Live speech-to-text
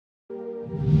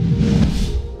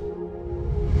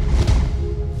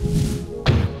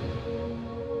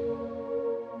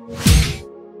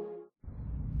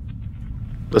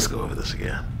Let's go over this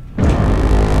again.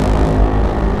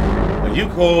 Now, you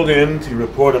called in to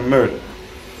report a murder.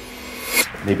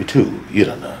 Maybe two, you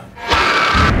don't know.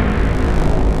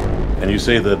 And you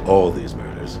say that all these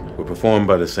murders were performed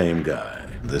by the same guy.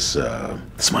 This,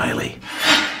 Smiley,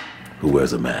 who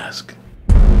wears a mask.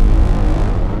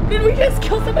 Did we just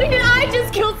kill somebody? Did I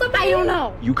just kill somebody? I don't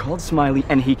know. You called Smiley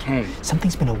and he came.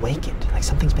 Something's been awakened, like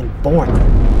something's been born.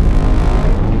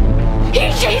 He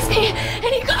chased me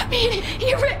and he got me and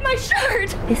he ripped my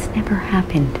shirt. This never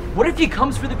happened. What if he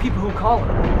comes for the people who call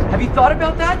him? Have you thought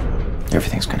about that?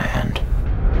 Everything's gonna end.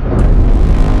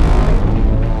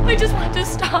 I just want to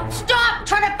stop. Stop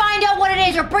trying to find out what it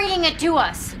is. You're bringing it to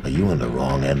us. Are you on the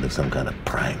wrong end of some kind of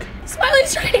prank?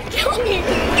 Smiley's trying to kill me.